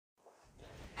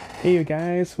Hey you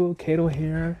guys, Will Cato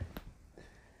here.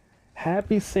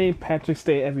 Happy St. Patrick's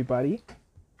Day, everybody.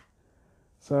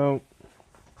 So,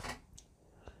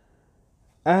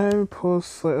 I haven't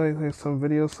posted like some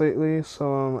videos lately,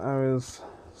 so I was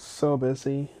so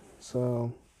busy.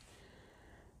 So,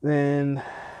 then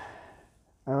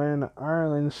I wear an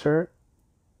Ireland shirt.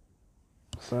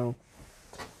 So,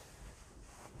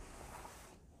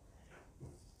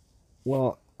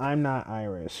 well, I'm not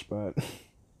Irish, but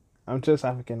I'm just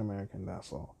African American,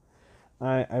 that's all.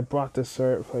 I brought this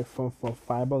shirt from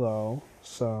Five Below,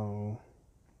 so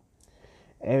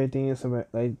everything is about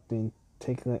like been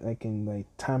taken like in like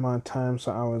time on time.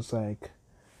 So I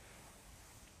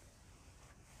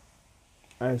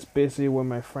was busy with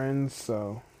my friends.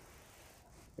 So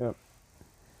yep.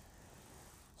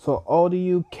 So all of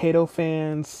you Cato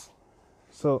fans,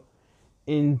 so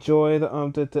enjoy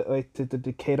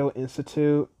the Cato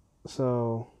Institute.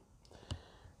 So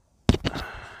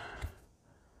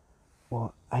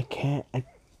well, I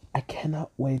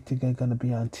cannot wait to get gonna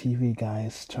be on TV,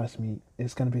 guys. Trust me,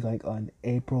 it's gonna be like on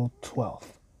April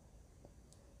 12th.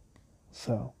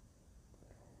 So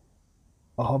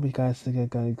I hope you guys are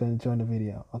gonna join the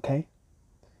video, okay?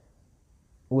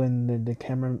 When the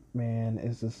cameraman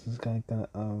is gonna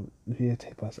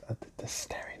videotape us at the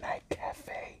Starry Night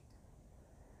Cafe.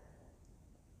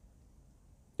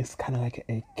 It's kind of like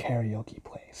a karaoke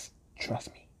place.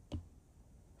 Trust me.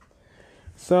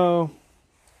 So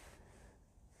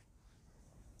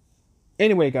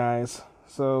anyway, guys.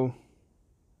 So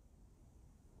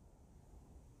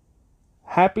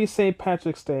happy St.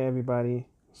 Patrick's Day, everybody.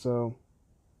 So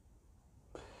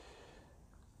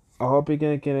I hope you're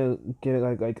gonna get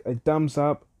like a thumbs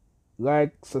up,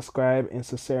 like, subscribe, and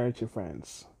share with your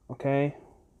friends. Okay.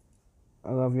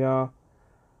 I love y'all.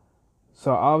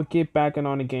 So I'll get back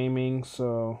on the gaming.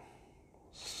 So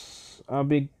I'll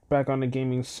be back on the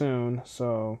gaming soon.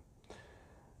 So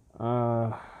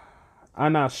uh,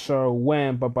 I'm not sure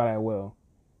when, but I will.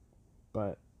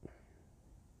 But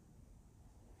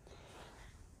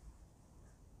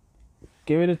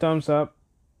give it a thumbs up,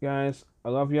 guys. I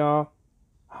love y'all.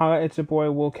 Holla at your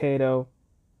boy Will Cato.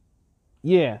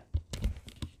 Yeah.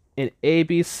 And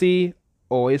ABC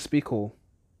always be cool.